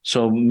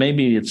So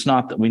maybe it's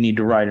not that we need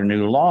to write a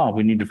new law.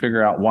 We need to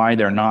figure out why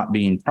they're not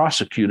being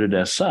prosecuted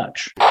as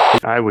such.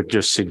 I would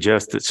just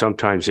suggest that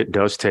sometimes it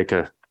does take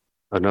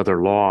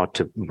another law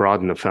to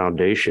broaden the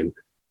foundation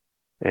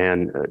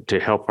and to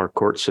help our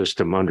court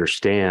system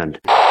understand.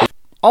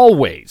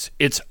 Always,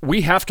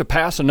 we have to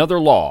pass another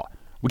law.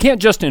 We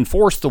can't just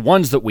enforce the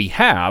ones that we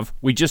have,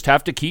 we just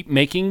have to keep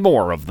making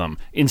more of them,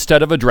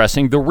 instead of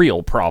addressing the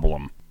real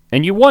problem.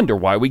 And you wonder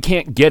why we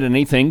can't get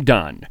anything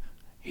done.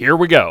 Here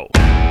we go.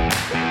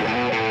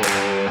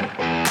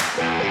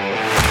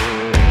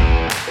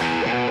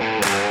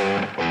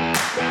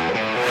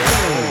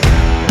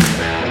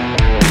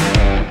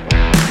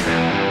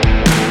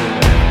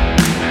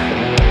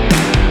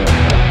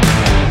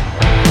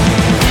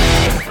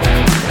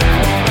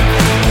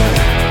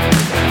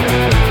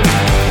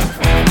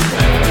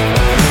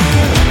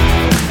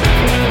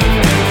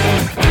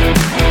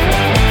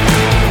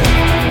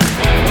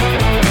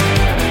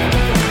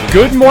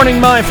 Good morning,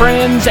 my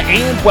friends,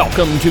 and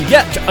welcome to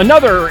yet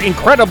another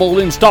incredible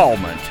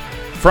installment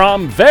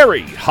from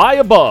very high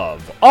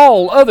above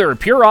all other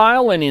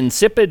puerile and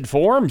insipid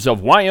forms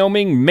of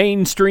Wyoming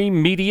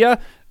mainstream media.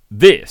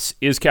 This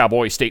is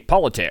Cowboy State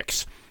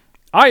Politics.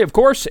 I, of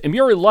course, am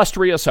your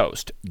illustrious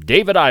host,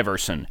 David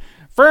Iverson,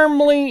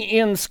 firmly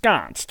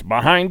ensconced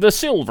behind the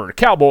silver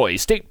Cowboy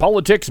State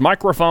Politics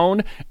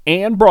microphone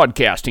and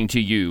broadcasting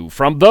to you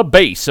from the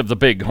base of the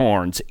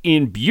Bighorns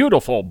in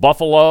beautiful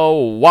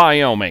Buffalo,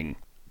 Wyoming.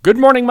 Good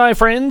morning, my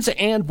friends,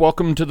 and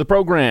welcome to the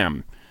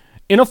program.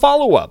 In a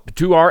follow-up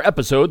to our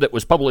episode that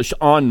was published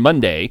on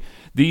Monday,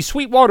 the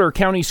Sweetwater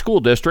County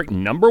School District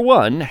No.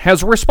 1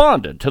 has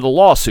responded to the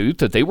lawsuit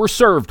that they were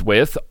served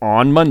with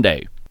on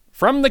Monday.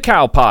 From the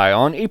Cow Pie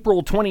on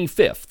April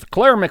 25th,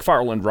 Claire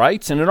McFarland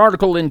writes in an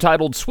article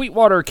entitled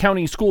Sweetwater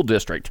County School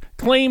District,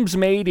 Claims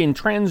Made in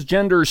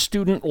Transgender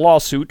Student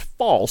Lawsuit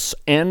False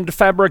and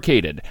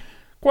Fabricated.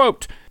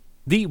 Quote,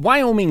 the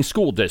Wyoming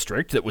School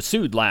District that was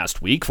sued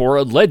last week for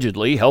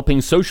allegedly helping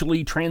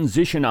socially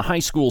transition a high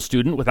school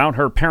student without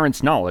her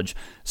parents' knowledge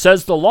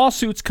says the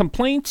lawsuit's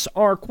complaints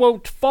are,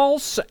 quote,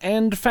 false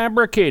and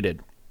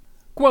fabricated.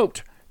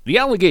 Quote, the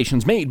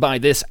allegations made by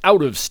this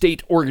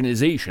out-of-state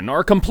organization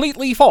are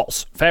completely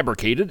false,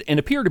 fabricated, and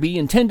appear to be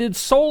intended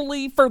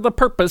solely for the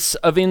purpose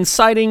of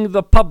inciting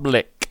the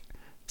public,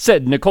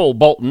 said Nicole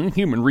Bolton,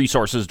 Human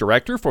Resources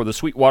Director for the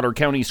Sweetwater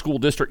County School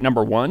District No.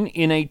 1,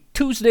 in a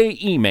Tuesday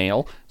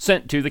email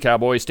sent to the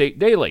Cowboy State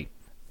Daily.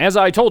 As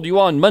I told you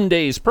on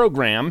Monday's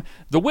program,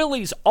 the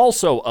Willies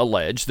also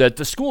allege that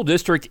the school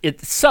district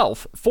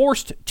itself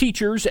forced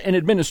teachers and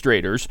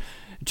administrators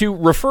to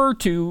refer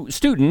to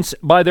students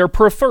by their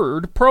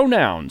preferred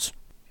pronouns.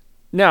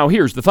 Now,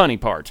 here's the funny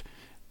part.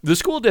 The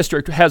school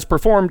district has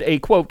performed a,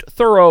 quote,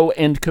 thorough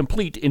and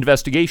complete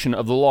investigation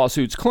of the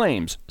lawsuit's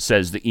claims,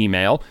 says the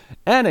email,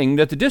 adding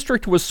that the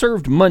district was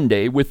served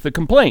Monday with the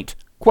complaint.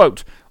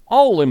 Quote,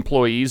 all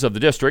employees of the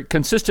district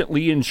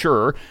consistently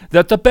ensure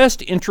that the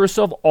best interests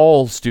of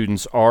all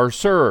students are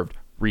served,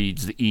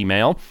 reads the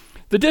email.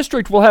 The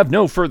district will have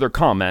no further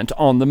comment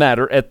on the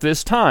matter at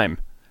this time.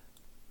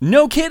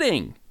 No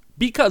kidding!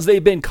 Because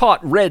they've been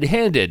caught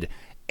red-handed,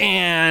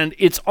 and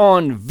it's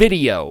on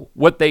video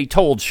what they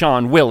told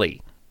Sean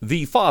Willie,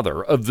 the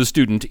father of the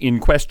student in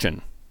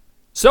question.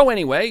 So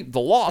anyway, the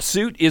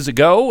lawsuit is a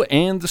go,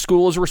 and the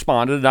school has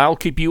responded, and I'll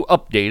keep you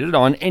updated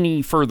on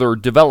any further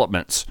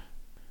developments.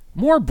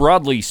 More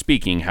broadly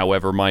speaking,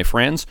 however, my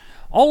friends,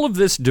 all of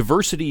this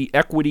diversity,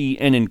 equity,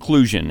 and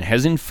inclusion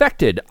has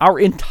infected our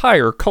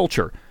entire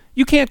culture.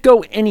 You can't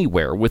go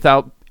anywhere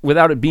without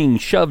it being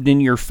shoved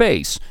in your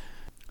face.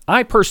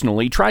 I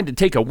personally tried to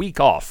take a week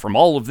off from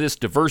all of this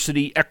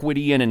diversity,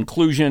 equity, and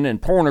inclusion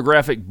and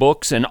pornographic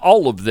books and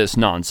all of this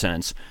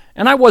nonsense,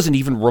 and I wasn't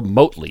even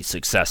remotely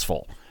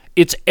successful.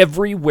 It's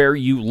everywhere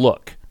you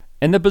look.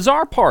 And the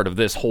bizarre part of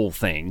this whole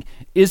thing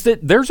is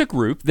that there's a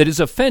group that is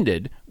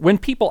offended when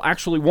people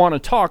actually want to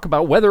talk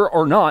about whether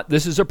or not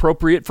this is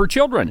appropriate for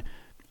children.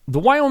 The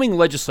Wyoming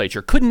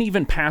Legislature couldn't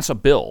even pass a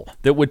bill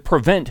that would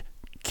prevent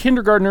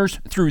kindergartners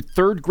through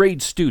third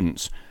grade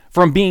students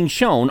from being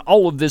shown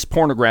all of this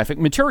pornographic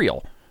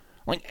material.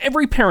 Like,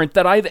 every parent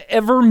that I've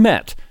ever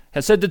met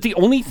has said that the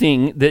only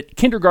thing that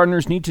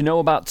kindergartners need to know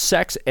about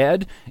sex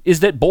ed is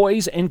that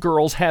boys and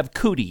girls have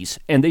cooties,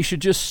 and they should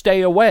just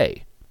stay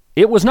away.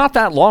 It was not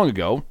that long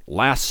ago,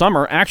 last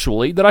summer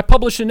actually, that I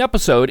published an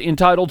episode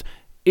entitled,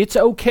 It's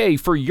Okay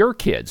for Your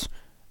Kids.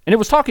 And it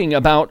was talking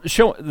about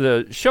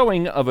the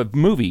showing of a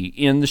movie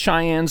in the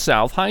Cheyenne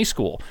South High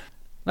School.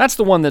 That's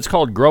the one that's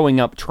called Growing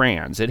Up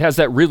Trans. It has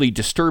that really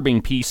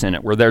disturbing piece in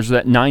it where there's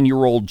that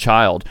 9-year-old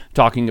child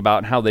talking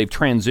about how they've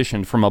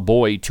transitioned from a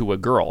boy to a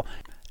girl.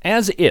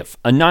 As if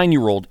a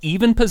 9-year-old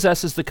even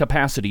possesses the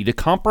capacity to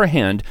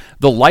comprehend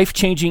the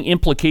life-changing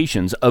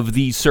implications of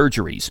these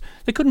surgeries.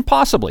 They couldn't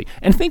possibly.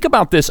 And think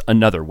about this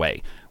another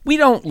way. We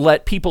don't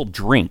let people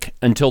drink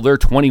until they're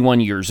 21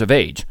 years of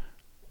age.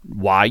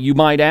 Why, you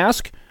might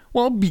ask?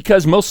 Well,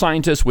 because most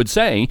scientists would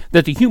say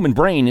that the human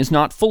brain is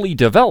not fully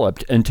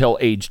developed until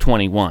age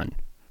 21.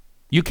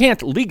 You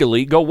can't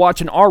legally go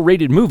watch an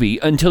R-rated movie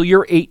until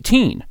you're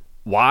 18.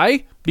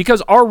 Why?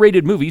 Because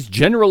R-rated movies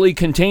generally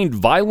contain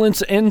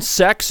violence and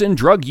sex and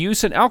drug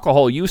use and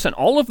alcohol use and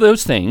all of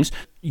those things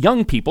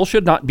young people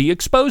should not be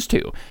exposed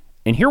to.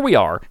 And here we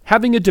are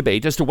having a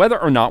debate as to whether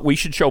or not we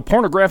should show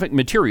pornographic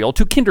material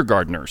to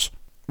kindergartners,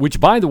 which,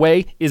 by the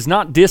way, is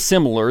not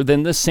dissimilar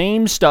than the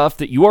same stuff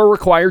that you are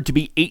required to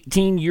be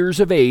 18 years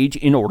of age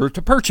in order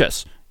to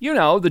purchase. You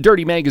know, the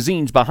dirty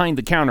magazines behind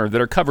the counter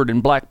that are covered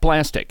in black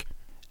plastic.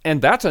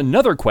 And that's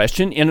another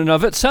question in and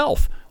of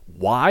itself.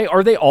 Why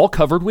are they all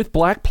covered with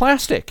black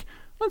plastic?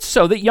 Well,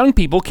 so that young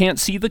people can't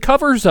see the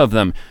covers of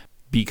them,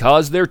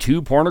 because they're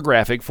too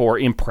pornographic for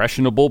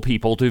impressionable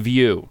people to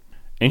view.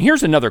 And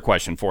here's another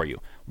question for you.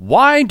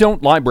 Why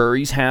don't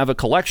libraries have a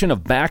collection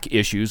of back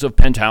issues of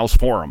Penthouse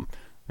Forum?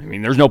 I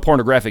mean, there's no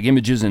pornographic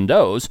images in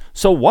those,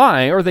 so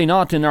why are they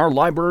not in our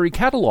library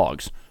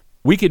catalogs?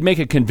 We could make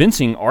a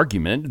convincing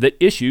argument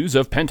that issues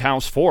of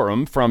Penthouse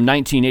Forum from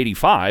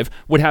 1985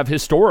 would have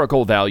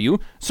historical value.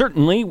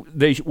 Certainly,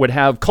 they would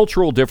have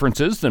cultural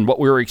differences than what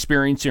we're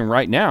experiencing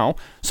right now.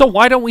 So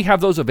why don't we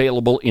have those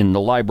available in the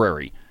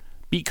library?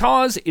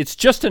 Because it's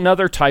just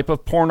another type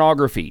of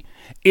pornography.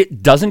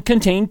 It doesn't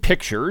contain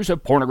pictures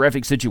of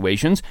pornographic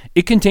situations.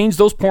 It contains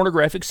those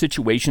pornographic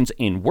situations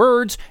in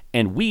words,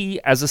 and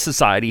we as a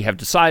society have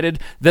decided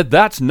that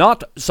that's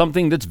not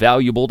something that's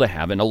valuable to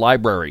have in a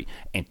library.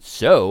 And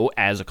so,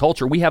 as a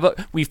culture,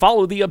 we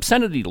follow the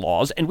obscenity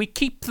laws, and we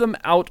keep them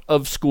out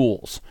of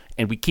schools,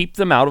 and we keep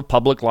them out of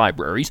public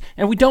libraries,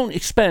 and we don't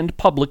expend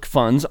public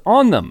funds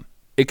on them.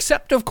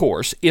 Except, of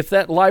course, if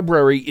that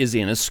library is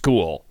in a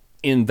school.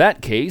 In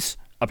that case,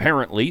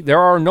 apparently, there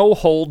are no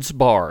holds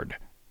barred.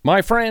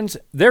 My friends,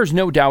 there's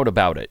no doubt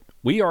about it.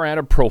 We are at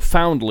a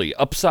profoundly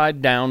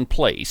upside-down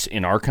place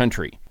in our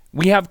country.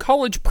 We have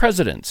college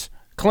presidents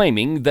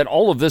claiming that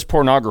all of this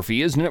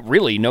pornography is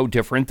really no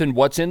different than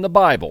what's in the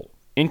Bible.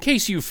 In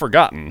case you've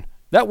forgotten,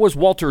 that was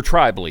Walter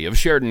Tribely of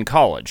Sheridan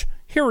College.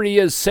 Here he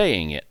is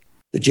saying it.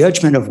 The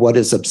judgment of what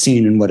is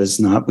obscene and what is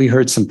not, we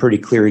heard some pretty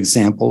clear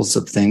examples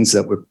of things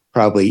that would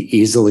probably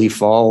easily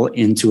fall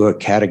into a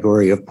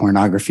category of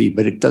pornography,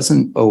 but it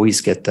doesn't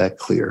always get that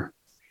clear.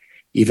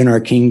 Even our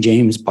King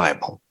James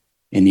Bible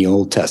in the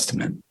Old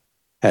Testament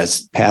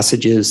has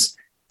passages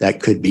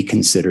that could be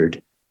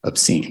considered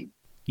obscene.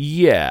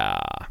 Yeah,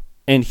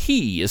 and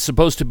he is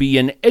supposed to be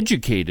an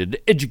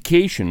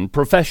education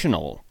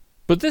professional.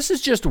 But this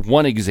is just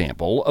one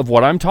example of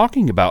what I'm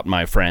talking about,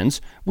 my friends.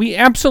 We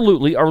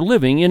absolutely are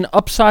living in an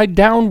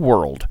upside-down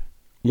world.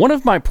 One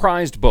of my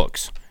prized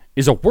books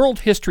is a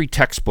world history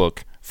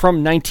textbook from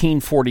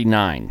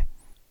 1949.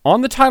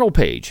 On the title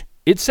page,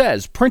 it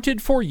says,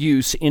 printed for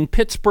use in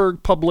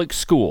Pittsburgh public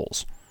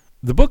schools.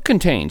 The book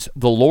contains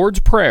the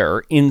Lord's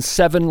Prayer in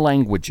 7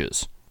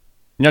 languages.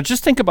 Now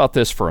just think about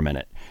this for a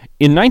minute.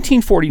 In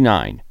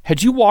 1949,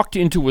 had you walked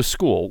into a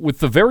school with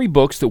the very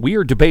books that we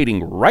are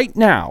debating right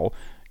now,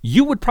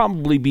 you would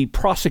probably be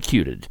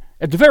prosecuted.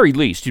 At the very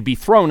least, you'd be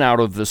thrown out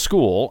of the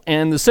school,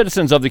 and the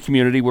citizens of the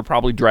community would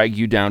probably drag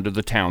you down to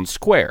the town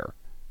square.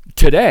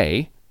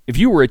 Today, if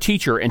you were a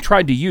teacher and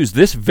tried to use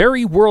this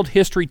very world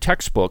history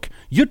textbook,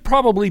 you'd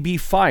probably be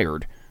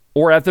fired,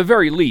 or at the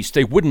very least,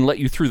 they wouldn't let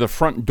you through the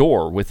front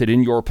door with it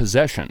in your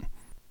possession.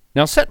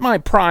 Now set my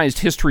prized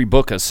history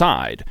book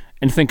aside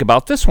and think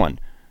about this one.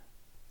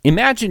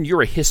 Imagine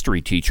you're a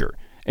history teacher,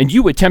 and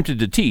you attempted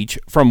to teach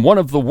from one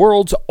of the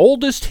world's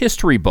oldest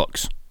history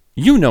books.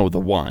 You know the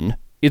one.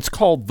 It's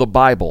called the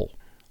Bible.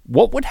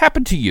 What would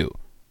happen to you?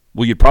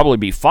 Well, you'd probably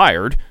be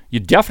fired,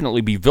 you'd definitely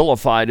be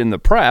vilified in the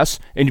press,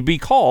 and you'd be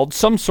called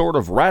some sort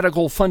of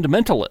radical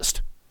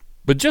fundamentalist.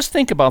 But just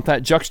think about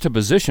that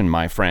juxtaposition,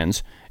 my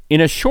friends. In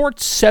a short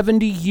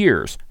 70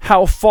 years,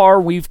 how far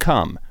we've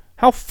come,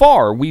 how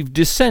far we've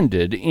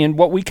descended in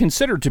what we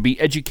consider to be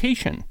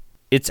education.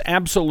 It's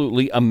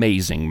absolutely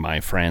amazing, my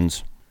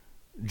friends.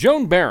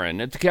 Joan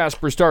Barron at the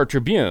Casper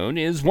Star-Tribune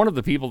is one of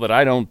the people that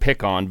I don't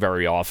pick on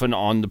very often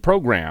on the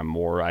program,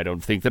 or I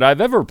don't think that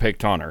I've ever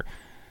picked on her.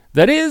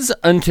 That is,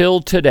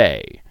 until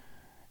today.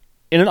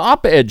 In an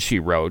op-ed she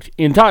wrote,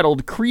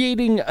 entitled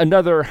Creating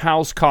Another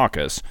House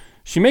Caucus,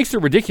 she makes the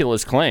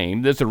ridiculous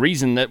claim that the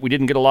reason that we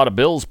didn't get a lot of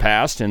bills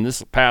passed in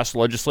this past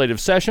legislative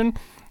session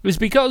is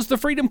because the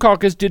Freedom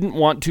Caucus didn't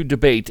want to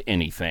debate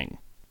anything.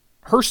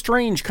 Her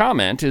strange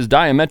comment is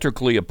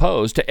diametrically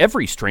opposed to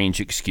every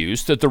strange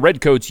excuse that the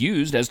Redcoats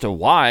used as to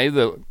why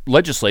the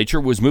legislature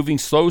was moving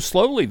so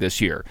slowly this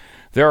year.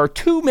 There are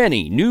too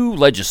many new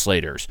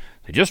legislators.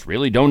 They just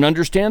really don't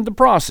understand the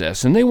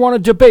process, and they want to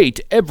debate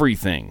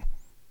everything.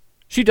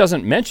 She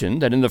doesn't mention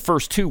that in the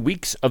first 2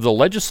 weeks of the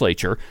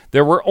legislature,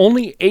 there were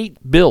only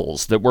 8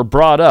 bills that were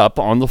brought up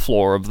on the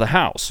floor of the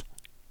House.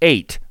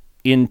 8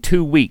 in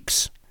 2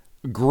 weeks.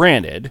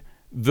 Granted,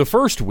 the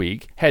first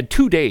week had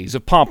 2 days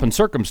of pomp and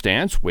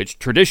circumstance, which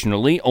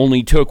traditionally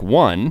only took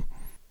 1,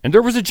 and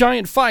there was a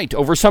giant fight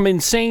over some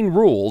insane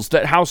rules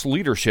that House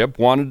leadership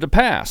wanted to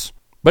pass.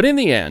 But in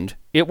the end,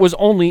 it was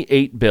only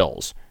 8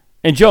 bills.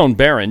 And Joan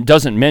Barron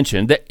doesn't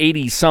mention the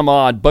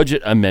 80-some-odd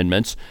budget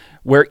amendments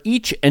where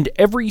each and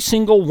every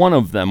single one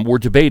of them were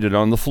debated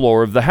on the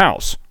floor of the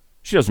House.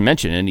 She doesn't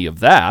mention any of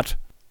that.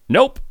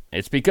 Nope,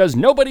 It's because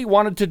nobody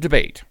wanted to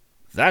debate.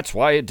 That's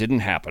why it didn't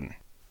happen.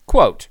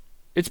 Quote,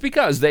 it's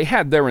because they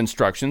had their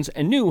instructions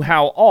and knew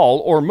how all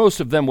or most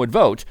of them would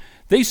vote,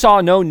 they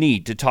saw no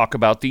need to talk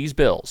about these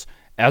bills.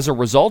 As a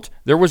result,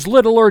 there was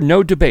little or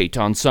no debate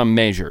on some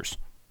measures.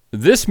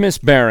 This, Miss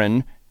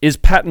Barron, is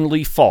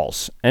patently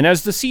false, and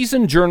as the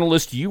seasoned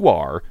journalist you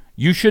are,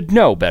 you should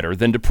know better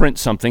than to print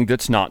something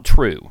that's not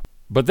true.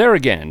 But there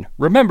again,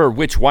 remember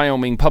which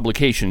Wyoming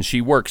publication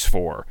she works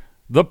for.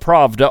 The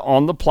Pravda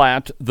on the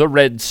Platte, the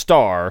Red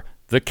Star,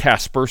 the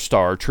Casper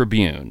Star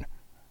Tribune.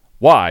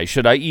 Why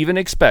should I even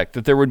expect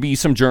that there would be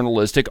some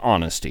journalistic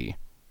honesty?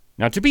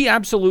 Now, to be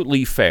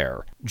absolutely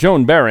fair,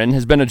 Joan Barron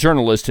has been a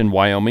journalist in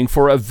Wyoming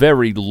for a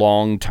very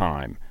long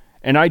time,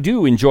 and I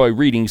do enjoy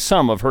reading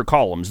some of her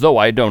columns, though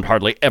I don't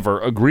hardly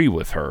ever agree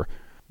with her.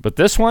 But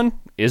this one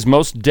is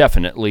most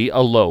definitely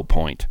a low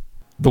point.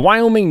 The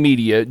Wyoming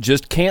media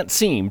just can't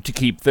seem to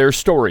keep their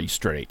story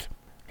straight.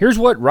 Here's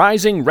what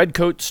rising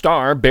Redcoat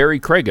star Barry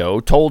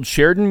Crago told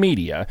Sheridan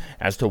Media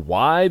as to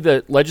why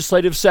the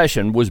legislative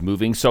session was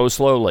moving so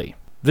slowly.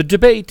 The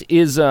debate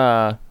is,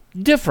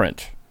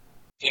 different.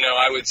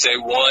 I would say,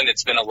 one,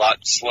 it's been a lot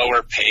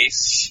slower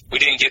pace. We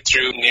didn't get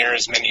through near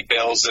as many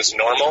bills as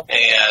normal,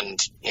 and,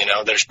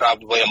 there's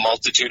probably a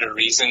multitude of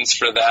reasons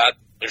for that.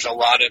 There's a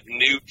lot of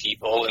new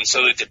people, and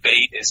so the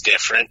debate is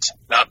different.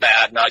 Not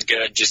bad, not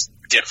good, just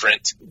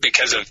different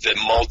because of the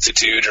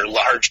multitude or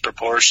large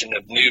proportion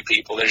of new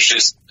people. There's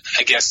just,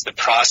 I guess the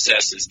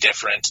process is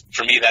different.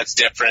 For me, that's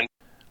different.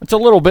 It's a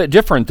little bit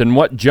different than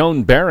what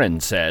Joan Barron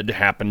said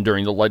happened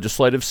during the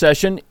legislative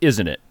session,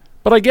 isn't it?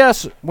 But I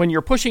guess when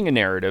you're pushing a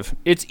narrative,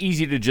 it's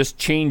easy to just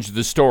change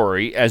the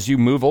story as you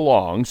move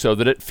along so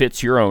that it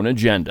fits your own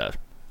agenda.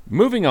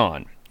 Moving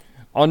on.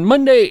 On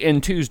Monday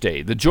and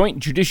Tuesday, the Joint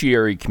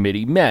Judiciary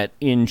Committee met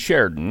in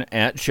Sheridan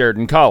at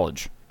Sheridan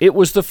College. It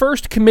was the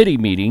first committee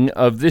meeting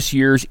of this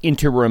year's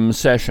interim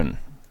session.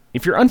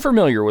 If you're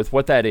unfamiliar with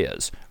what that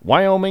is,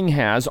 Wyoming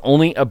has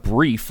only a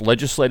brief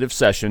legislative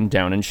session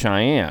down in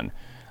Cheyenne.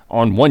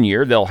 On one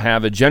year, they'll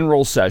have a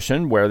general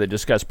session where they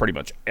discuss pretty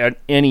much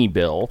any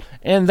bill,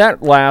 and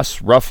that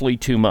lasts roughly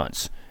 2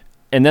 months.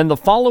 And then the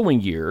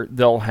following year,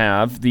 they'll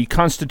have the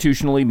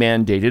constitutionally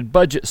mandated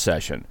budget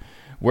session,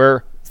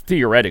 where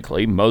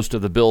theoretically most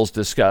of the bills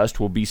discussed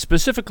will be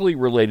specifically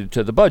related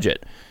to the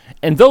budget.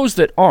 And those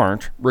that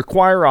aren't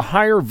require a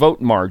higher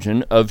vote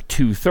margin of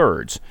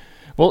 2/3.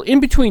 Well, in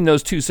between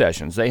those two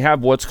sessions, they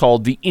have what's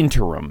called the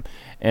interim,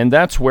 and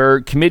that's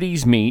where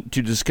committees meet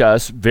to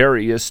discuss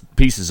various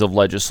pieces of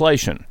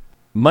legislation.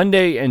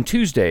 Monday and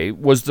Tuesday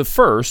was the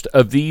first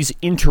of these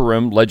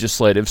interim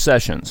legislative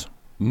sessions.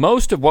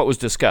 Most of what was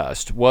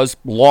discussed was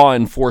law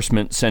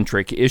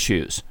enforcement-centric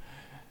issues.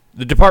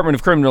 The Department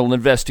of Criminal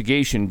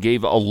Investigation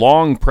gave a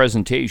long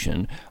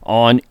presentation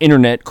on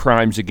Internet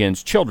crimes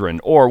against children,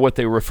 or what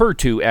they refer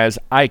to as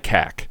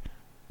ICAC.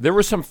 There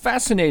was some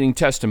fascinating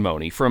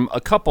testimony from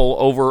a couple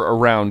over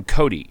around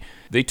Cody.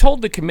 They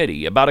told the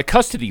committee about a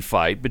custody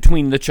fight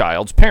between the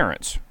child's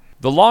parents.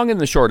 The long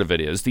and the short of it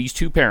is, these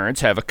two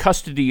parents have a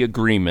custody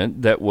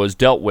agreement that was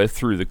dealt with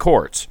through the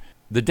courts.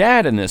 The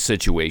dad in this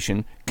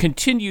situation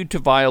continued to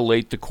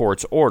violate the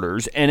court's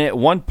orders and at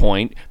one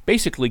point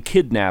basically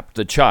kidnapped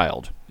the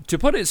child. To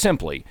put it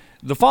simply,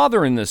 the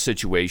father in this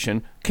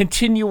situation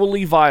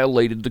continually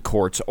violated the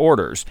court's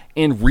orders,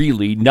 and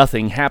really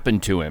nothing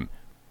happened to him.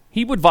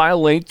 He would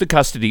violate the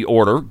custody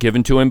order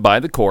given to him by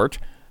the court,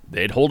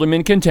 they'd hold him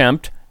in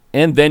contempt,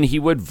 and then he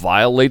would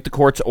violate the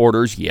court's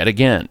orders yet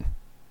again.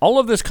 All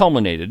of this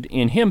culminated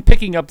in him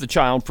picking up the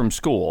child from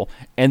school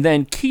and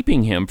then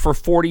keeping him for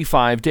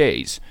 45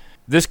 days.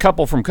 This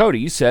couple from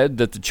Cody said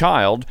that the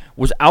child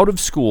was out of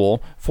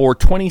school for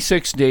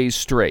 26 days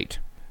straight.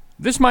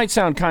 This might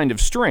sound kind of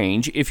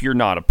strange if you're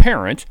not a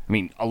parent. I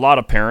mean, a lot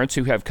of parents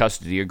who have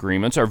custody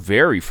agreements are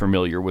very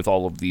familiar with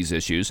all of these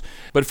issues.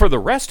 But for the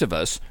rest of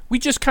us, we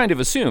just kind of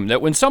assume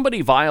that when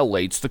somebody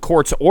violates the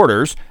court's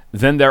orders,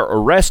 then they're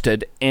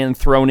arrested and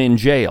thrown in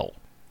jail.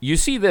 You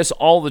see this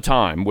all the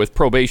time with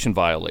probation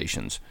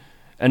violations.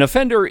 An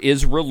offender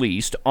is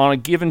released on a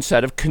given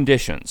set of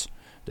conditions.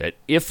 That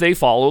if they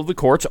follow the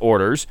court's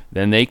orders,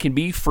 then they can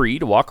be free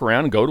to walk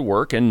around and go to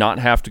work and not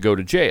have to go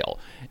to jail.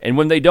 And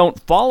when they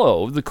don't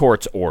follow the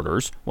court's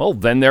orders, well,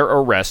 then they're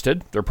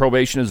arrested, their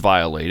probation is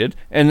violated,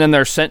 and then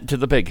they're sent to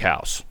the big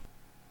house.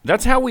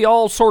 That's how we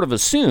all sort of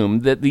assume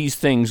that these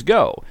things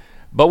go.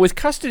 But with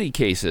custody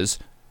cases,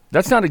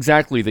 that's not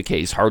exactly the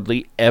case,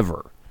 hardly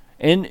ever.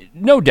 And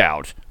no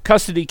doubt,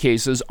 custody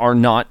cases are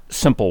not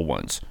simple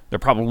ones. They're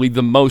probably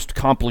the most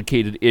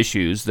complicated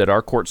issues that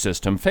our court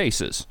system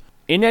faces.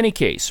 In any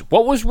case,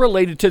 what was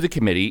related to the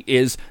committee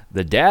is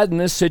the dad in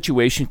this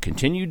situation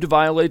continued to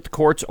violate the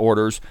court's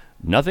orders,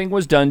 nothing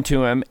was done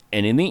to him,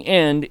 and in the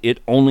end, it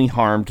only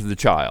harmed the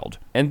child.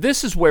 And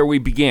this is where we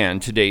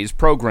began today's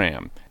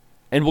program.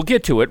 And we'll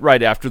get to it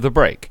right after the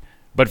break.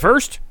 But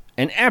first,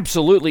 an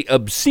absolutely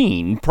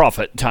obscene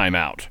profit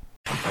timeout.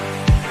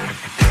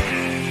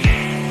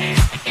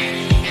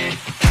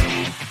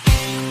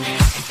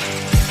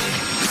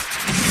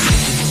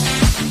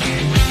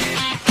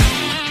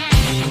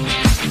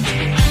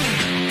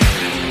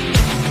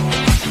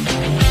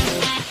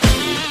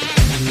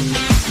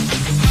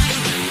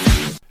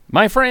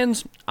 My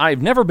friends,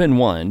 I've never been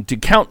one to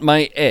count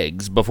my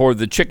eggs before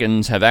the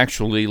chickens have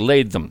actually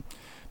laid them.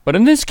 But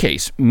in this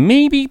case,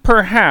 maybe,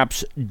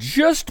 perhaps,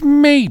 just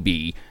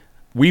maybe,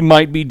 we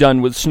might be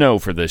done with snow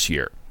for this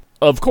year.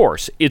 Of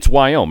course, it's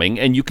Wyoming,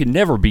 and you can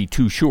never be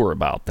too sure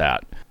about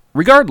that.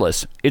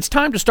 Regardless, it's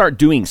time to start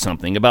doing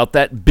something about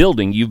that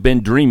building you've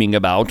been dreaming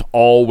about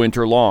all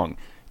winter long.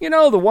 You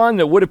know, the one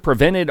that would have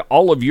prevented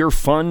all of your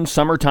fun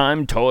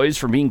summertime toys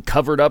from being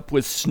covered up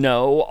with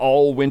snow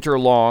all winter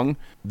long.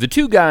 The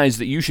two guys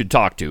that you should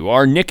talk to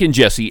are Nick and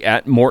Jesse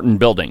at Morton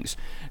Buildings.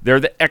 They're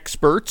the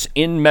experts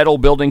in metal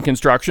building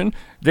construction.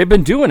 They've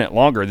been doing it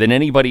longer than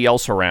anybody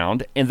else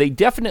around, and they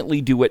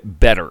definitely do it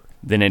better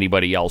than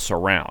anybody else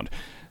around.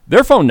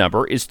 Their phone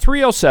number is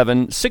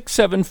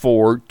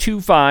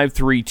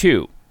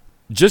 307-674-2532.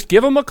 Just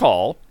give them a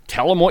call,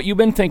 tell them what you've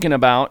been thinking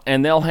about,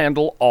 and they'll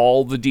handle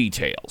all the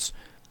details.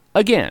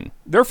 Again,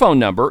 their phone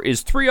number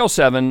is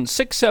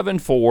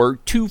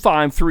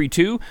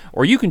 307-674-2532,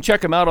 or you can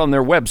check them out on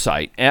their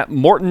website at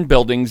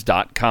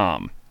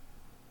mortonbuildings.com.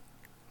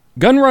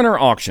 Gunrunner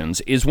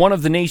Auctions is one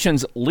of the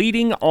nation's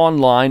leading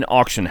online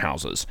auction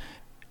houses,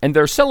 and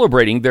they're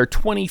celebrating their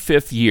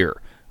 25th year.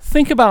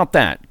 Think about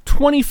that,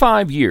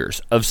 25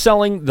 years of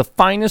selling the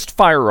finest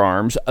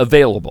firearms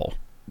available.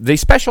 They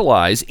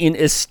specialize in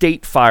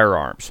estate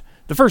firearms.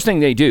 The first thing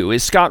they do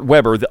is Scott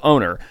Weber, the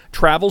owner,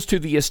 travels to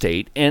the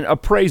estate and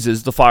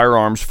appraises the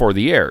firearms for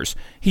the heirs.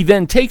 He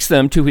then takes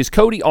them to his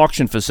Cody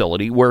auction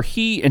facility where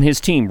he and his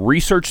team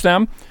research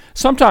them,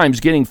 sometimes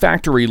getting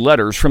factory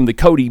letters from the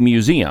Cody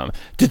Museum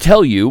to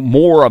tell you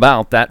more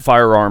about that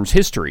firearm's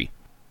history.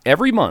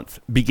 Every month,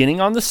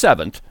 beginning on the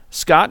 7th,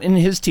 Scott and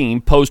his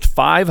team post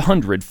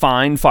 500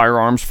 fine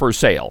firearms for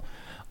sale.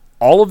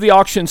 All of the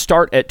auctions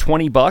start at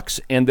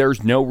 $20 and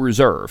there's no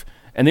reserve.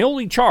 And they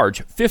only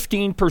charge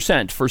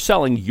 15% for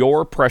selling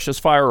your precious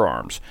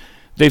firearms.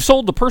 They've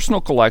sold the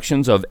personal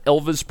collections of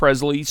Elvis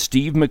Presley,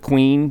 Steve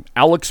McQueen,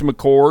 Alex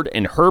McCord,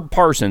 and Herb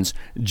Parsons,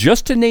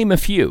 just to name a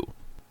few.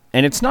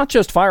 And it's not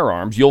just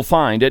firearms you'll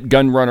find at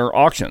Gunrunner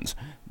Auctions.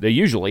 They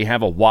usually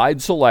have a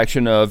wide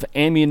selection of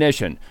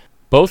ammunition,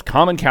 both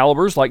common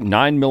calibers like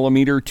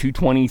 9mm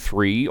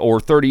 223 or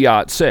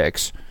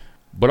 30-06,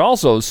 but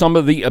also some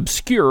of the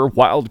obscure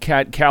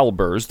Wildcat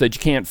calibers that you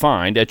can't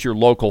find at your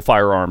local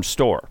firearms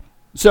store.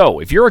 So,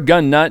 if you're a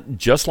gun nut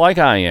just like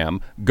I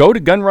am, go to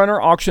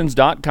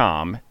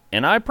gunrunnerauctions.com,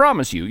 and I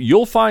promise you,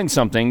 you'll find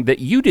something that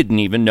you didn't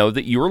even know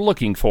that you were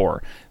looking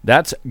for.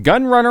 That's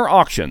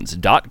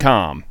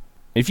gunrunnerauctions.com.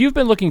 If you've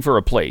been looking for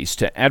a place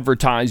to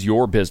advertise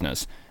your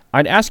business,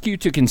 I'd ask you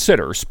to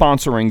consider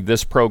sponsoring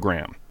this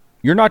program.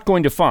 You're not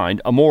going to find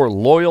a more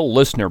loyal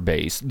listener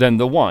base than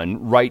the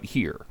one right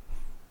here.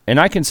 And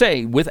I can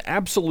say with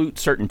absolute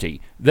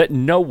certainty that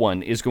no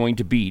one is going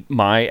to beat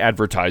my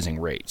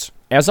advertising rates.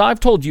 As I've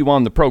told you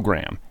on the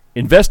program,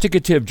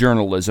 investigative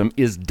journalism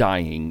is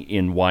dying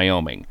in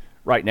Wyoming.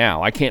 Right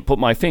now, I can't put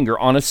my finger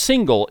on a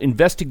single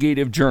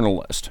investigative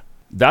journalist.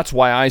 That's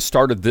why I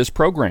started this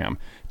program,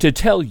 to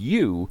tell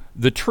you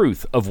the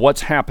truth of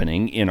what's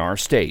happening in our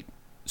state.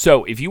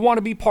 So if you want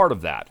to be part of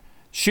that,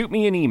 shoot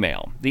me an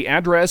email. The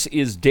address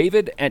is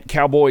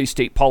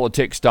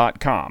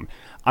david@cowboystatepolitics.com.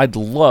 I'd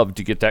love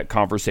to get that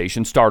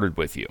conversation started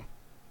with you.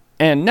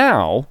 And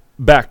now,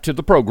 back to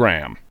the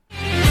program.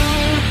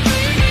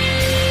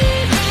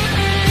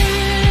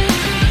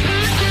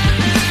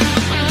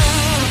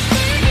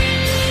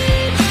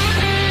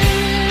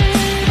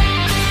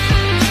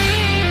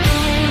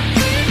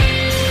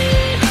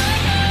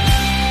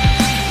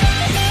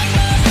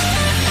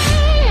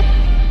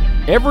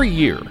 Every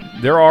year,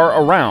 there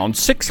are around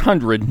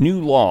 600 new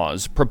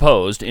laws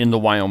proposed in the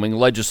Wyoming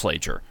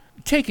Legislature.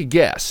 Take a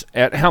guess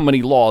at how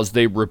many laws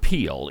they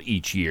repeal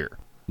each year.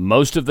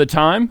 Most of the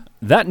time,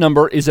 that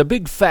number is a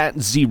big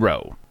fat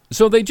zero.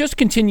 So they just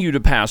continue to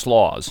pass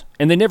laws,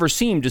 and they never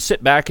seem to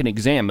sit back and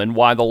examine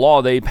why the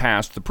law they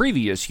passed the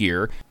previous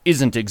year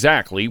isn't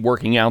exactly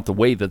working out the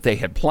way that they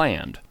had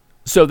planned.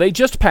 So they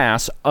just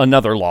pass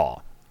another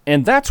law.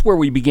 And that's where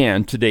we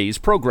began today's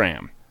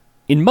program.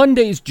 In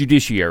Monday's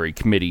Judiciary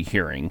Committee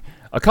hearing,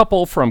 a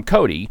couple from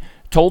Cody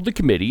told the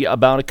committee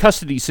about a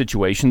custody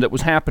situation that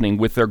was happening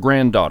with their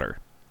granddaughter.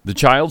 The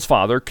child's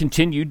father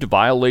continued to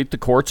violate the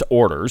court's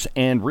orders,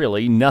 and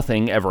really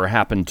nothing ever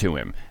happened to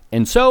him.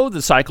 And so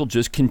the cycle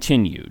just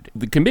continued.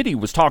 The committee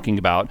was talking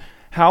about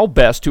how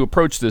best to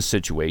approach this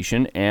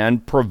situation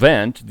and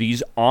prevent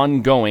these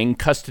ongoing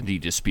custody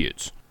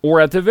disputes, or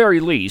at the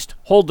very least,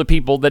 hold the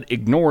people that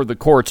ignore the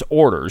court's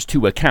orders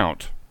to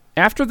account.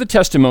 After the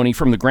testimony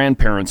from the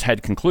grandparents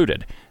had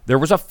concluded, there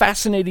was a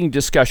fascinating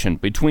discussion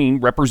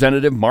between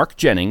Representative Mark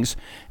Jennings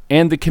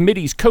and the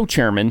committee's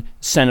co-chairman,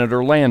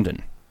 Senator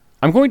Landon.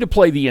 I'm going to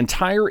play the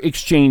entire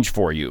exchange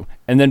for you,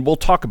 and then we'll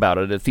talk about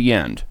it at the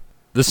end.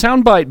 The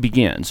soundbite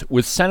begins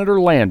with Senator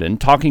Landon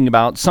talking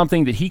about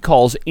something that he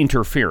calls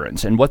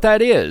interference, and what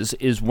that is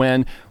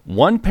when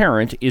one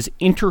parent is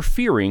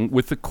interfering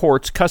with the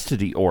court's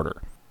custody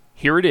order.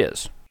 Here it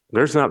is.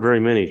 There's not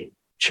very many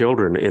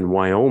children in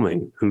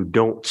Wyoming who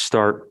don't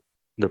start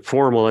the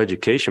formal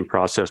education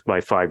process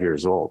by 5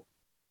 years old.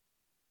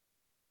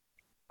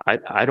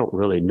 I don't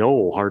really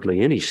know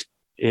hardly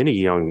any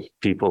young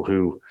people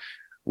who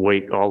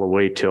wait all the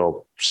way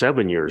till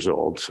 7 years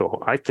old.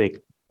 So I think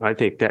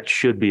that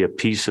should be a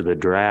piece of the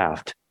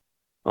draft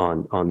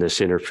on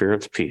this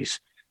interference piece.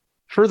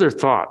 Further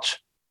thoughts?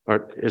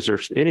 Is there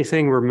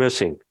anything we're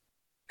missing,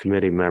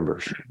 committee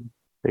members?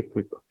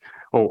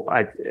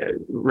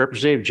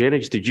 Representative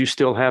Jennings, did you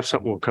still have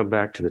something? We'll come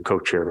back to the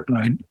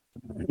co-chairman.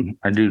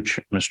 I do,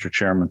 Mr.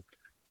 Chairman.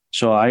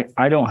 So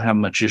I don't have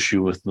much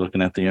issue with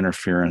looking at the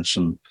interference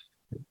and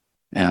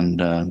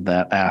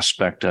that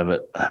aspect of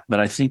it. But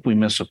I think we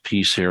miss a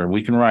piece here.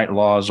 We can write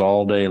laws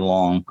all day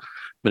long,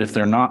 but if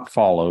they're not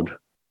followed,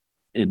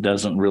 it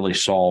doesn't really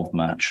solve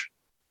much.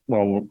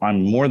 Well,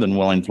 I'm more than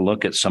willing to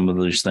look at some of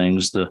these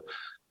things,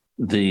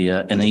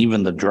 and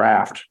even the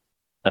draft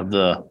of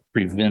the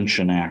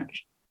Prevention Act.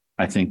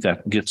 I think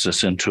that gets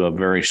us into a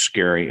very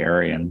scary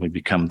area, and we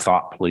become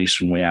thought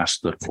police when we ask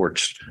the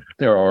courts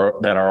that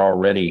are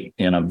already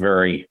in a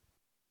very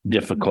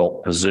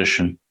difficult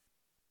position.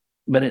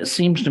 But it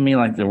seems to me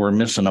like that we're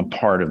missing a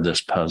part of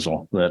this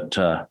puzzle,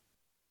 that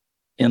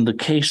in the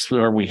case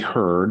where we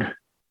heard,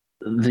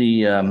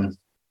 the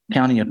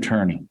county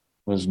attorney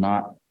was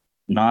not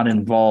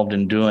involved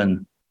in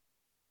doing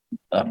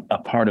a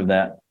part of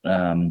that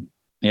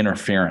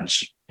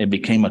interference. It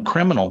became a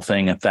criminal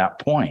thing at that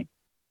point.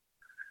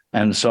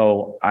 And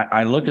so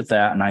I look at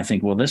that and I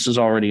think, well, this is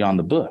already on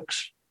the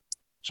books.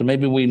 So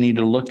maybe we need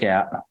to look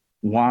at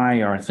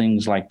why are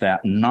things like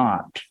that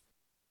not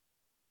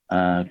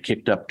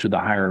kicked up to the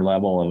higher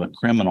level of a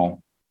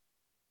criminal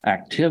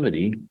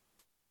activity.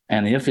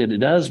 And if it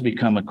does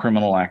become a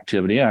criminal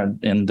activity,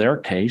 in their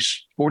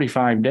case,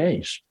 45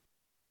 days.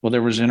 Well,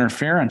 there was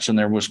interference and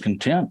there was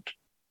contempt.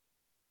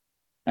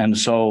 And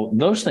so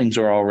those things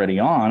are already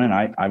on. And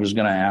I was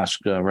going to ask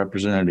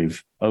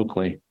Representative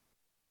Oakley,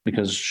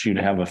 because she'd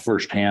have a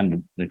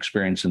firsthand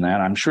experience in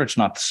that. I'm sure it's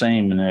not the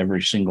same in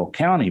every single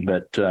county,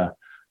 but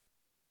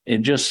it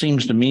just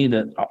seems to me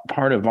that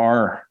part of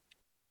our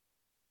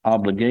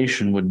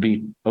obligation would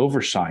be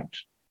oversight.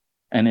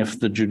 And if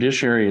the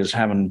judiciary is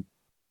having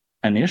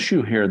an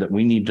issue here that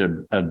we need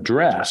to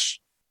address,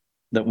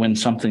 that when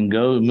something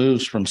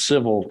moves from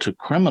civil to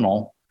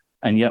criminal,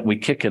 and yet we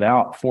kick it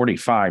out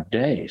 45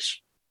 days.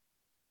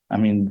 I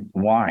mean,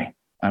 why?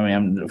 I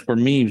mean, for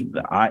me,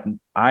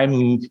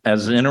 I'm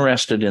as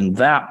interested in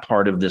that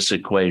part of this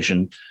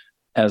equation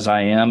as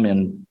I am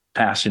in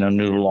passing a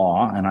new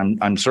law. And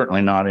I'm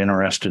certainly not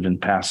interested in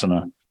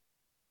passing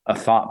a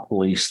thought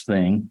police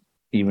thing,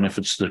 even if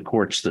it's the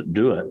courts that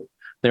do it.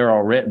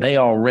 They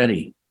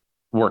already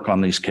work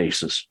on these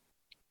cases.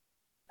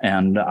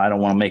 And I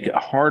don't want to make it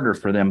harder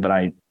for them, but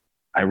I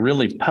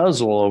really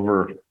puzzle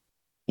over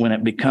when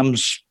it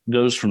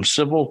goes from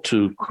civil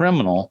to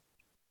criminal,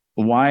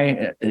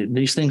 why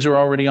these things are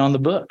already on the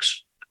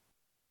books.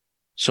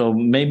 So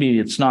maybe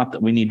it's not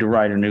that we need to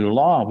write a new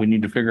law. We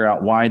need to figure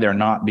out why they're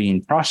not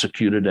being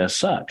prosecuted as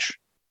such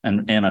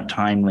and in a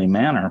timely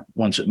manner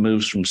once it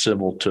moves from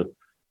civil to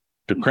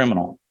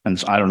criminal.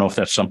 And I don't know if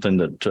that's something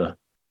that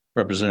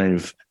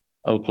Representative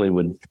Oakley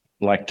would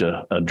like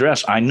to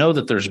address. I know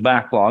that there's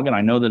backlog and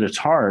I know that it's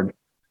hard,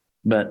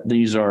 but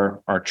these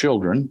are our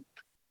children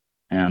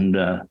and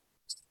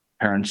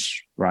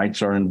parents'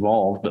 rights are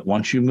involved. But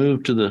once you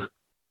move to the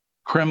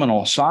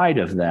criminal side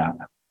of that,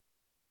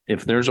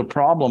 if there's a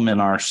problem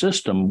in our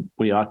system,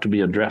 we ought to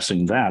be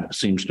addressing that, it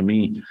seems to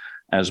me,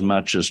 as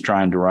much as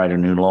trying to write a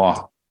new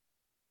law.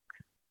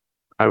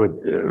 I would,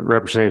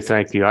 Representative,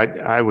 thank you.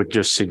 I would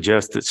just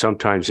suggest that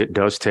sometimes it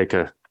does take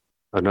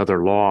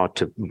another law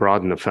to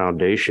broaden the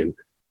foundation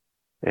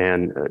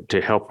and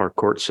to help our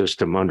court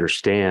system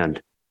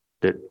understand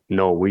that,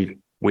 no,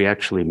 we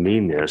actually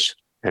mean this,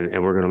 and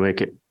we're going to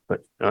make it,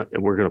 but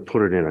we're going to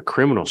put it in a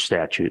criminal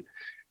statute.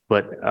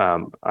 But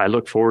I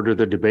look forward to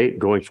the debate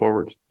going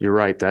forward. You're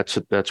right. That's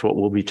what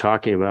we'll be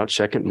talking about,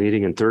 second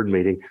meeting and third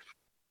meeting,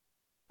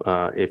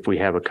 if we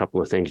have a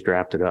couple of things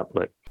drafted up.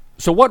 But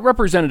so what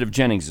Representative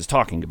Jennings is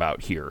talking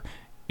about here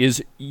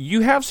is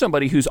you have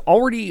somebody who's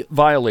already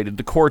violated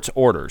the court's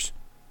orders,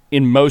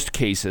 in most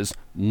cases,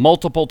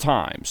 multiple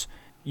times.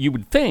 You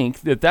would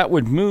think that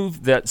would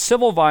move that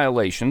civil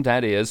violation,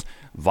 that is,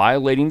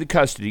 violating the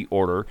custody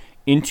order,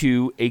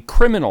 into a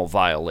criminal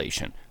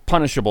violation,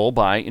 punishable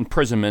by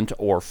imprisonment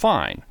or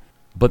fine.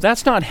 But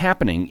that's not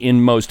happening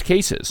in most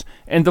cases.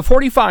 And the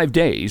 45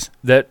 days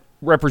that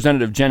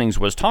Representative Jennings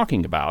was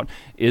talking about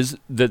is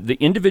that the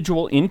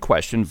individual in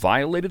question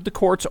violated the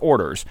court's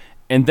orders,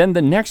 and then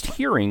the next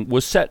hearing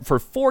was set for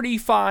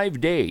 45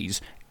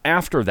 days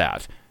after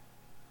that,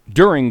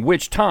 during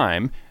which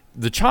time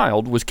the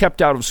child was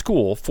kept out of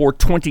school for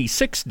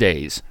 26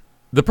 days.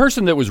 The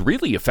person that was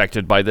really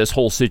affected by this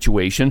whole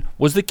situation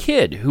was the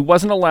kid, who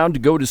wasn't allowed to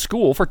go to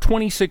school for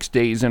 26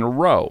 days in a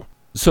row.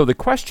 So the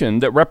question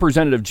that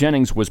Representative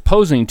Jennings was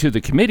posing to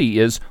the committee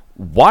is,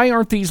 why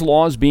aren't these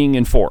laws being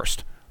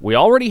enforced? We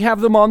already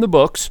have them on the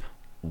books.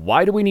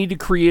 Why do we need to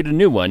create a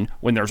new one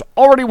when there's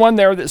already one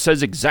there that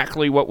says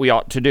exactly what we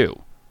ought to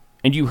do?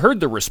 And you heard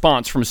the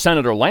response from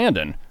Senator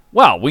Landon.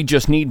 Well, we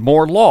just need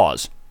more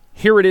laws.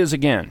 Here it is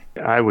again.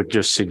 I would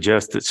just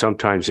suggest that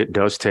sometimes it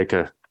does take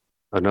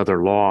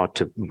another law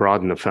to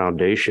broaden the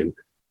foundation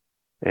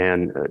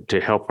and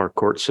to help our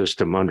court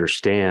system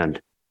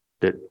understand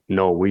that,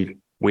 no,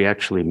 we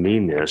actually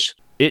mean this.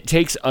 It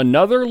takes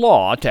another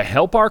law to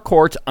help our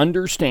courts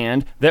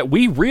understand that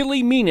we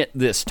really mean it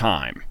this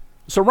time.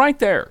 So right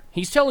there,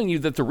 he's telling you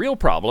that the real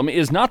problem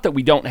is not that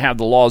we don't have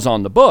the laws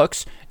on the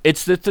books,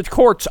 it's that the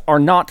courts are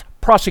not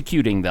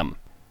prosecuting them.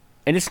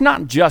 And it's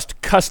not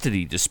just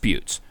custody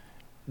disputes.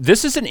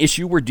 This is an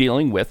issue we're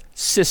dealing with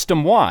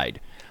system-wide.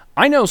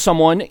 I know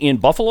someone in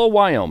Buffalo,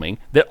 Wyoming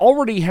that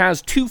already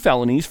has 2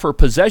 felonies for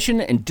possession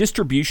and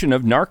distribution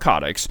of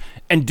narcotics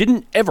and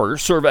didn't ever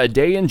serve a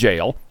day in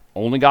jail,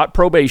 only got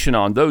probation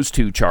on those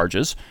 2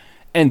 charges,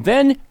 and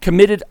then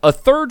committed a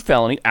 3rd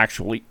felony,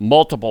 actually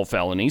multiple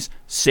felonies,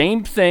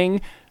 same thing,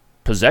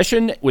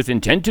 possession with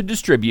intent to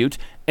distribute,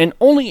 and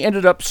only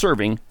ended up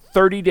serving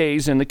 30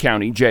 days in the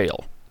county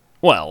jail.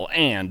 Well,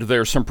 and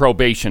there's some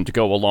probation to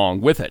go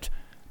along with it.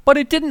 But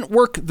it didn't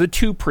work the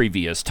 2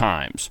 previous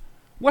times.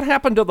 What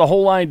happened to the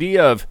whole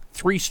idea of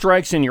 3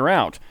 strikes and you're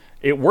out?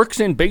 It works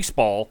in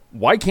baseball.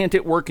 Why can't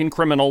it work in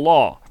criminal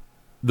law?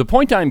 The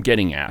point I'm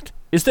getting at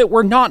is that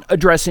we're not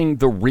addressing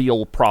the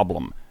real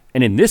problem.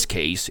 And in this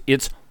case,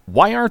 it's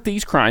why aren't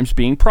these crimes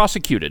being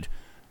prosecuted?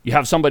 You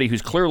have somebody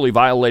who's clearly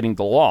violating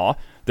the law,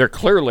 they're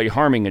clearly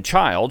harming a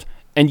child,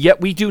 and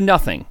yet we do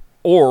nothing.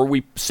 Or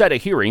we set a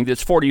hearing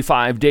that's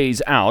 45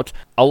 days out,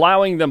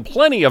 allowing them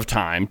plenty of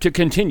time to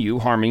continue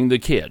harming the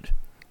kid.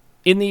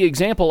 In the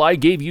example I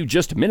gave you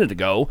just a minute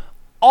ago,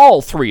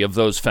 all 3 of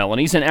those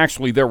felonies, and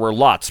actually there were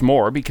lots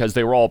more because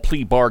they were all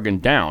plea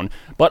bargained down,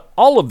 but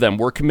all of them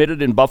were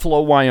committed in Buffalo,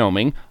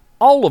 Wyoming,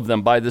 all of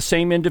them by the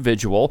same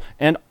individual,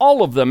 and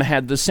all of them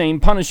had the same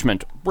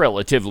punishment,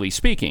 relatively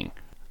speaking.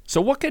 So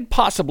what could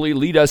possibly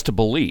lead us to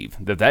believe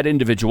that that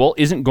individual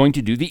isn't going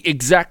to do the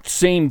exact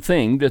same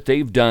thing that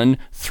they've done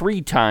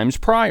 3 times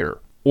prior?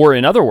 Or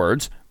in other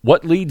words,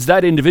 what leads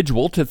that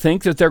individual to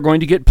think that they're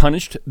going to get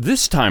punished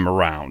this time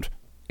around?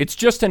 It's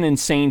just an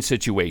insane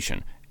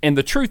situation. And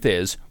the truth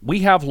is, we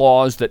have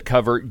laws that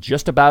cover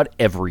just about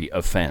every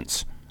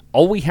offense.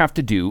 All we have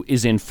to do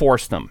is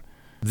enforce them.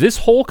 This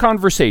whole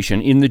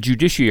conversation in the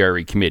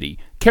Judiciary Committee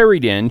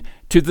carried in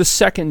to the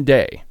 2nd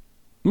day.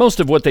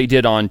 Most of what they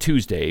did on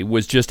Tuesday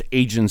was just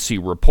agency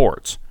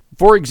reports.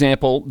 For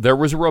example, there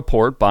was a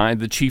report by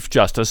the Chief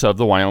Justice of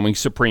the Wyoming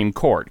Supreme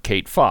Court,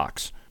 Kate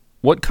Fox.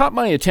 What caught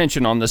my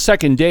attention on the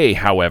 2nd day,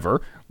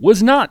 however,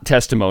 was not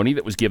testimony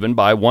that was given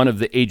by one of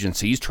the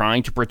agencies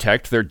trying to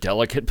protect their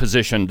delicate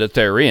position that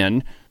they're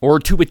in, or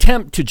to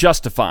attempt to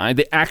justify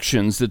the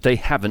actions that they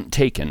haven't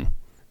taken.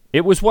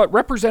 It was what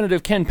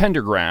Representative Ken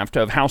Pendergraft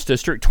of House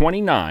District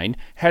 29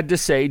 had to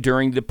say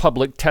during the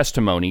public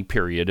testimony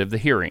period of the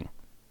hearing.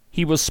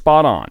 He was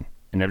spot on,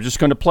 and I'm just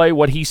going to play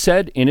what he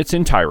said in its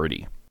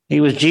entirety. It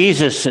was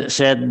Jesus that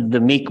said, the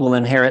meek will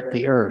inherit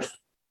the earth.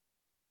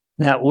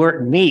 That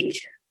word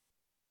meek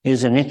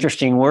is an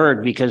interesting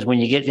word because when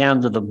you get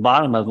down to the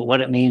bottom of it,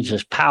 what it means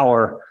is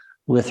power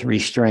with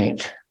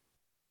restraint.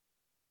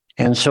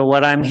 And so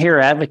what I'm here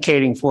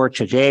advocating for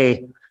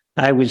today,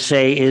 I would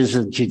say, is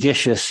a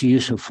judicious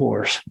use of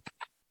force.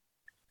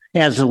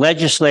 As the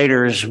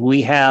legislators,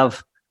 we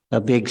have a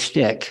big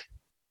stick.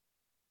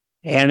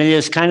 And it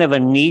is kind of a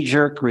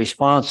knee-jerk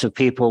response of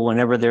people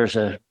whenever there's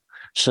a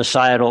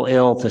societal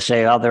ill to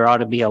say, oh, there ought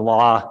to be a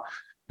law,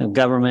 the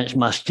government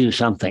must do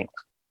something.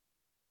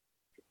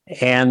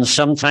 And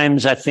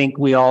sometimes I think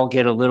we all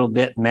get a little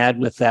bit mad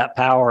with that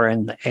power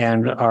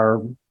and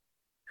are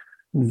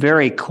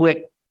very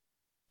quick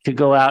to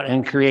go out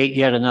and create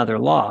yet another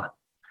law.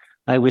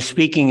 I was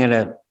speaking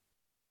at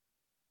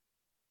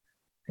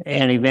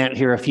an event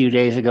here a few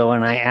days ago,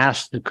 and I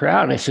asked the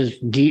crowd, I says,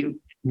 do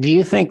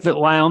you think that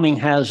Wyoming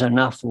has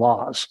enough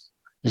laws?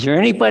 Is there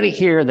anybody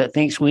here that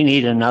thinks we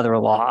need another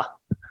law?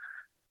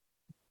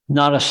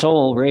 Not a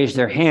soul raised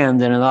their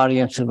hand in an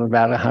audience of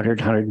about 100,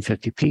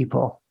 150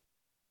 people.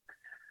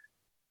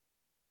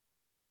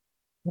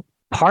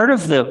 Part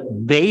of the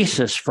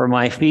basis for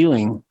my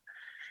feeling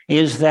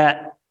is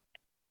that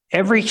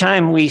every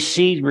time we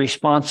cede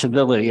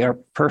responsibility, our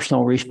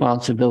personal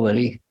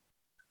responsibility,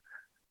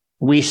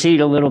 we cede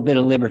a little bit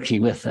of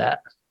liberty with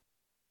that.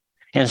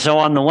 And so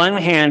on the one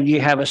hand, you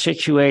have a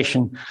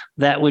situation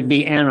that would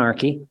be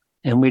anarchy,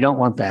 and we don't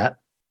want that.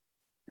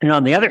 And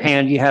on the other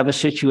hand, you have a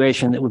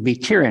situation that would be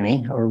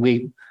tyranny, or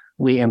we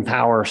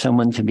empower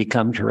someone to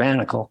become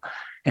tyrannical,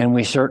 and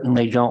we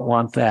certainly don't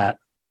want that.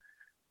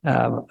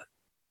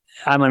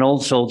 I'm an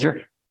old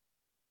soldier.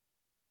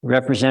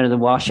 Representative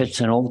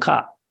Washet's an old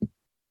cop.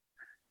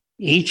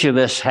 Each of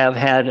us have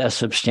had a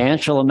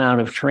substantial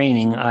amount of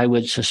training, I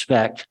would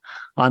suspect,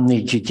 on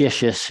the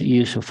judicious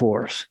use of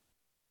force.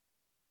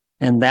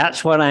 And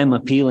that's what I'm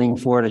appealing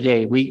for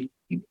today.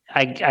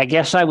 I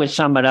guess I would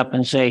sum it up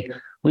and say,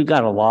 we've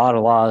got a lot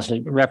of laws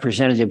that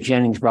Representative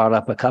Jennings brought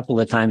up a couple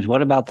of times.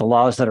 What about the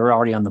laws that are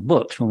already on the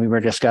books when we were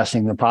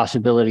discussing the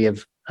possibility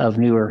of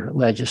newer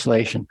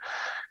legislation?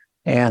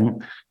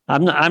 And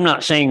I'm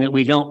not saying that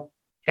we don't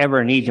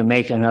ever need to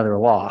make another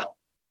law.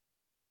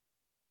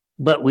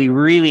 but we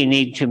really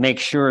need to make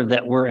sure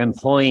that we're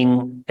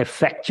employing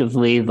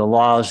effectively the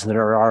laws that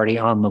are already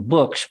on the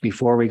books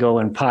before we go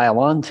and pile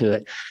onto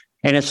it.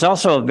 And it's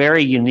also a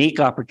very unique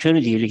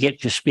opportunity to get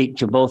to speak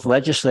to both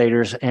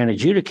legislators and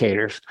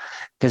adjudicators,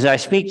 because I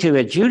speak to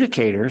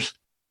adjudicators.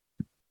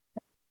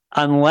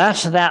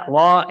 Unless that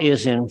law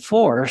is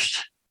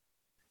enforced,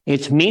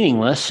 it's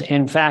meaningless.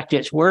 In fact,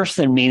 it's worse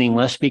than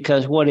meaningless,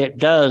 because what it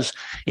does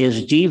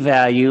is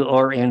devalue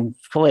or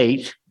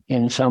inflate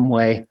in some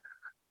way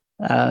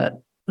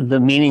the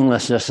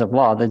meaninglessness of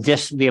law,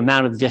 the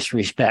amount of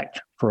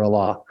disrespect for a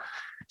law.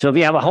 So if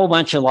you have a whole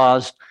bunch of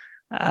laws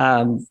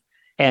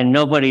and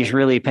nobody's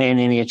really paying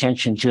any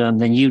attention to them,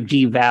 then you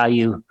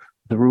devalue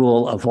the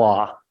rule of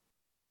law.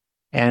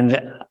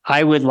 And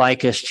I would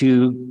like us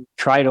to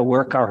try to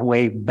work our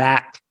way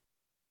back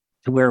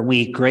to where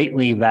we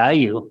greatly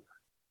value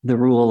the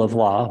rule of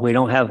law. We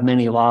don't have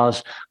many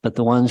laws, but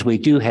the ones we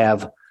do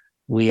have,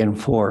 we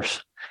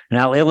enforce. And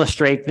I'll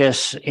illustrate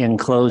this in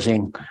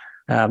closing.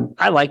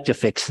 I like to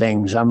fix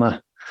things. I'm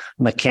a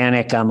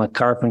mechanic. I'm a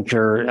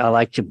carpenter. I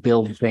like to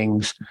build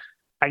things.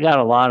 I got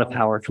a lot of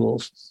power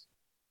tools.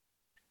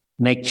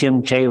 Make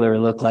Tim Taylor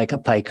look like a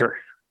piker.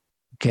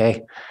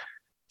 Okay.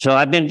 So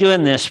I've been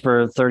doing this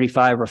for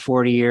 35 or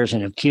 40 years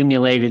and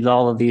accumulated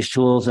all of these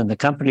tools. And the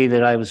company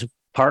that I was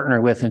partner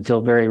with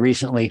until very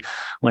recently,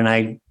 when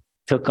I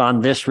took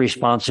on this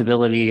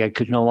responsibility, I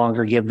could no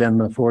longer give them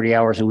the 40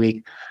 hours a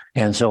week.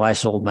 And so I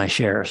sold my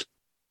shares.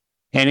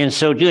 And in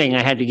so doing,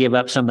 I had to give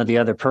up some of the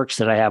other perks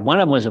that I have. One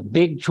of them was a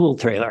big tool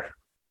trailer.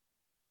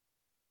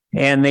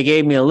 And they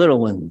gave me a little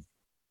one.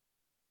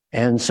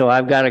 And so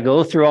I've got to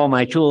go through all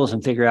my tools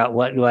and figure out,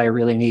 what do I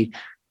really need?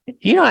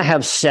 You know, I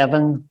have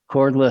 7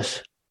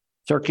 cordless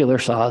circular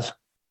saws.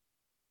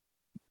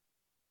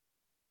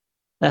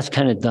 That's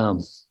kind of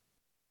dumb.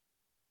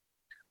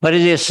 But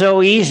it is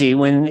so easy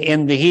when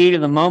in the heat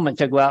of the moment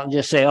to go out and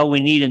just say, oh, we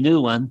need a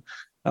new one,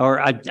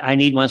 or I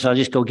need one, so I'll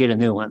just go get a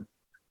new one.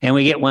 And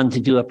we get one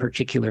to do a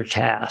particular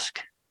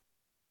task.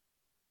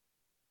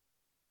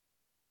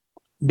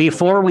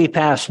 Before we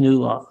pass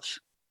new laws,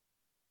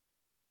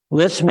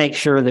 let's make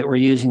sure that we're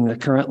using the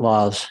current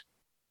laws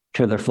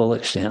to their full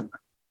extent.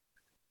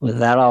 With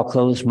that, I'll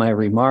close my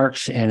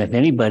remarks. And if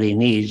anybody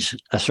needs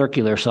a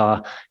circular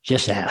saw,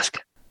 just ask.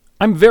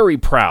 I'm very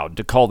proud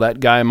to call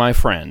that guy my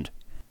friend.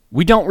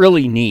 We don't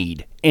really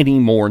need any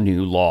more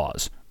new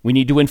laws. We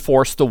need to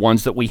enforce the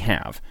ones that we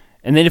have.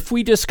 And then if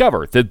we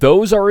discover that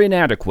those are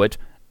inadequate,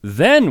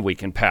 then we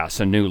can pass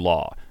a new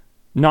law,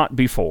 not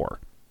before.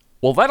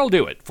 Well, that'll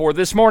do it for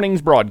this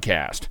morning's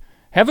broadcast.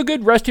 Have a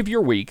good rest of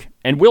your week,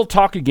 and we'll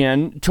talk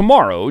again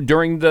tomorrow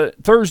during the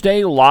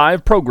Thursday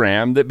live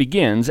program that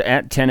begins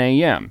at 10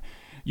 a.m.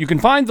 You can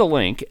find the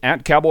link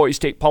at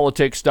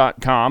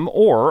cowboystatepolitics.com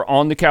or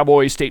on the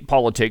Cowboy State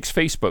Politics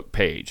Facebook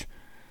page.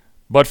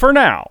 But for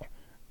now,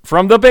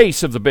 from the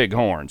base of the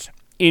Bighorns,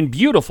 in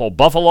beautiful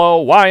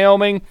Buffalo,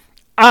 Wyoming,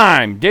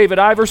 I'm David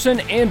Iverson,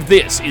 and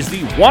this is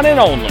the one and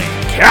only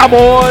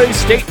Cowboy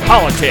State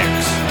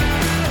Politics.